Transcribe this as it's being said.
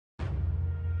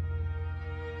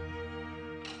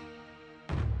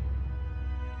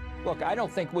Look, I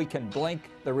don't think we can blink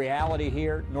the reality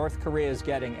here. North Korea is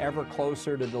getting ever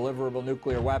closer to deliverable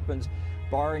nuclear weapons,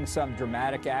 barring some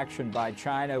dramatic action by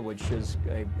China, which is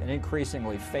an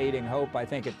increasingly fading hope, I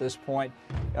think, at this point.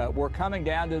 We're coming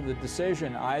down to the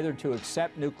decision either to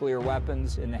accept nuclear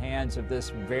weapons in the hands of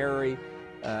this very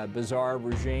bizarre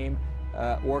regime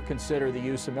or consider the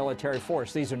use of military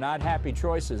force. These are not happy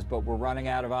choices, but we're running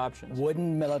out of options.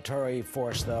 Wouldn't military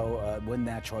force, though, wouldn't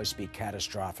that choice be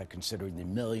catastrophic, considering the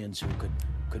millions who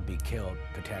could be killed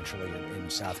potentially in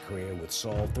South Korea, with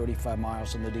Seoul 35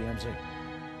 miles from the DMZ?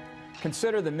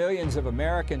 Consider the millions of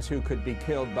Americans who could be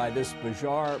killed by this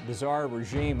bizarre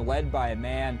regime led by a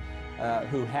man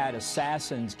who had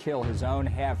assassins kill his own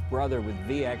half-brother with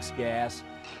VX gas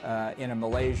in a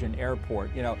Malaysian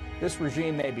airport. You know, this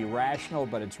regime may be rational,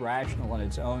 but it's rational in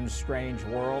its own strange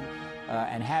world.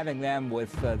 And having them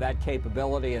with that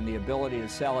capability and the ability to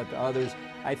sell it to others,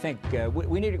 I think we're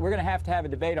going to have a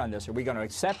debate on this. Are we going to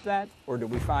accept that, or do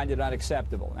we find it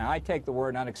unacceptable? Now, I take the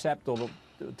word unacceptable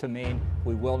to mean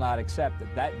we will not accept it.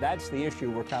 That's the issue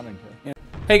we're coming to.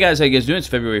 Hey guys, how you guys doing? It's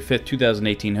February 5th,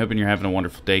 2018. Hoping you're having a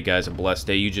wonderful day, guys. A blessed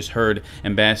day. You just heard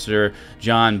Ambassador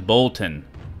John Bolton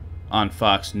on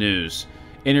Fox News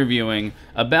interviewing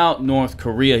about North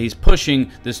Korea. He's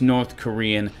pushing this North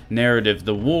Korean narrative,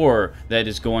 the war that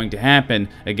is going to happen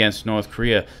against North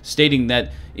Korea, stating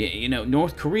that, you know,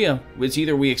 North Korea, it's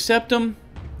either we accept them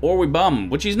or we bomb them,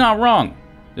 which he's not wrong.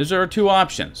 Those are our two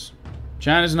options.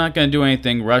 China's not going to do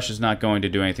anything. Russia's not going to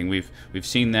do anything. We've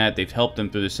seen that. They've helped them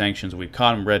through the sanctions. We've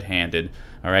caught them red-handed.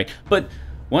 All right. But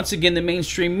once again, the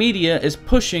mainstream media is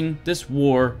pushing this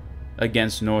war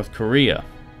against North Korea.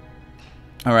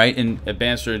 All right. And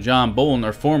Ambassador John Bolton,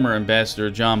 or former Ambassador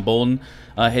John Bolton,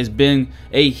 has been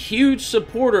a huge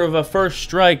supporter of a first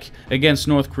strike against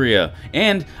North Korea.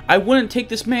 And I wouldn't take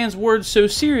this man's words so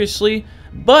seriously,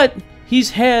 but he's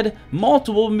had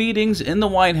multiple meetings in the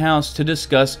White House to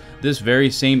discuss this very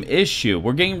same issue.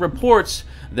 We're getting reports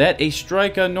that a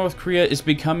strike on North Korea is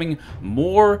becoming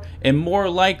more and more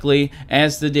likely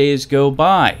as the days go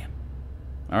by.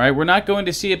 All right, we're not going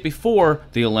to see it before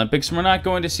the Olympics, and we're not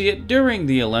going to see it during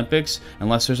the Olympics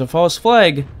unless there's a false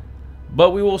flag,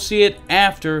 but we will see it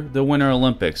after the Winter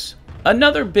Olympics.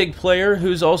 Another big player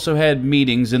who's also had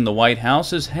meetings in the White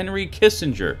House is Henry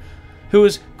Kissinger, who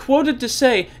is quoted to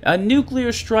say a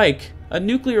nuclear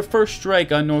first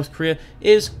strike on North Korea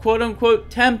is quote-unquote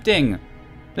tempting.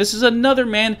 This is another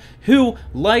man who,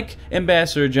 like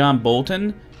Ambassador John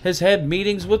Bolton, has had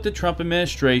meetings with the Trump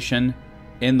administration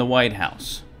in the White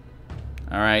House.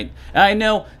 All right, I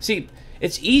know, see,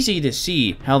 it's easy to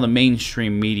see how the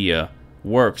mainstream media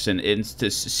works and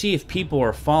to see if people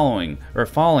are falling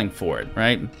for it,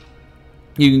 right?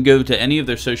 You can go to any of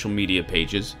their social media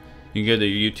pages. You can go to their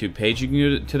YouTube page. You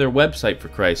can go to their website, for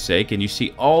Christ's sake, and you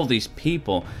see all these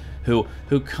people who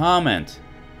comment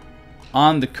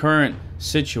on the current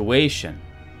situation,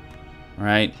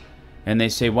 right? And they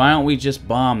say, why don't we just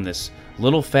bomb this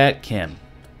little fat Kim?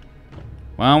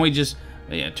 Why don't we just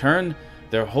turn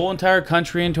their whole entire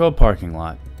country into a parking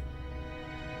lot?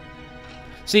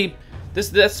 See,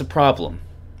 that's the problem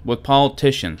with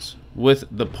politicians, with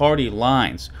the party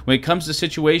lines. When it comes to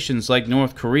situations like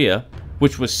North Korea,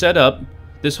 which was set up,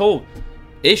 this whole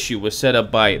issue was set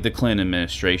up by the Clinton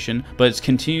administration, but it's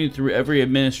continued through every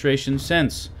administration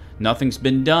since. Nothing's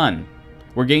been done.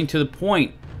 We're getting to the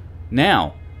point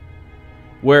now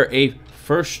where a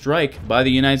first strike by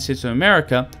the United States of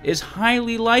America is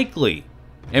highly likely.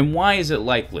 And why is it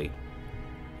likely?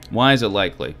 Why is it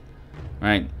likely?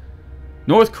 Right?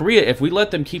 North Korea, if we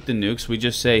let them keep the nukes, we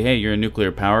just say, hey, you're a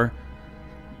nuclear power,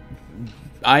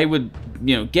 I would,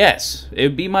 guess, it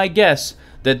would be my guess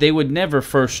that they would never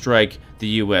first strike the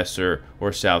U.S. or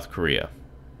South Korea.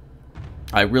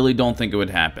 I really don't think it would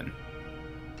happen.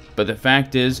 But the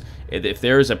fact is, if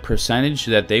there is a percentage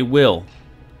that they will,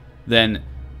 then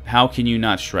how can you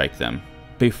not strike them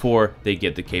before they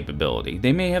get the capability?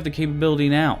 They may have the capability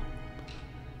now.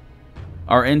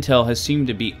 Our intel has seemed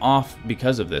to be off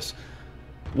because of this.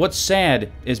 What's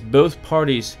sad is both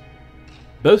parties,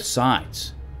 both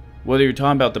sides, whether you're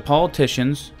talking about the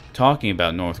politicians talking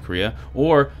about North Korea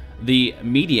or the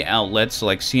media outlets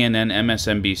like CNN,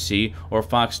 MSNBC, or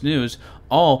Fox News,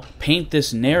 all paint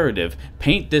this narrative,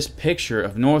 paint this picture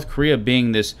of North Korea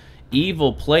being this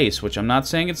evil place, which I'm not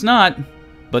saying it's not,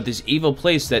 but this evil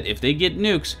place that if they get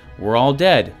nukes, we're all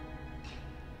dead.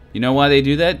 You know why they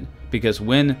do that? Because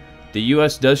when the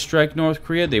U.S. does strike North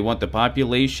Korea, they want the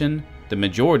population, the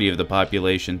majority of the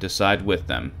population, to side with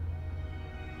them.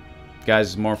 Guys,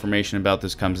 as more information about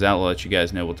this comes out, I'll let you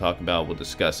guys know. We'll talk about it. We'll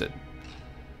discuss it.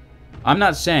 I'm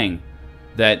not saying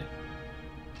that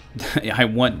I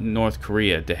want North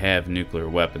Korea to have nuclear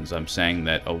weapons. I'm saying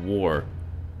that a war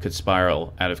could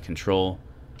spiral out of control,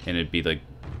 and it'd be the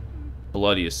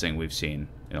bloodiest thing we've seen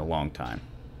in a long time.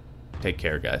 Take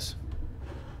care, guys.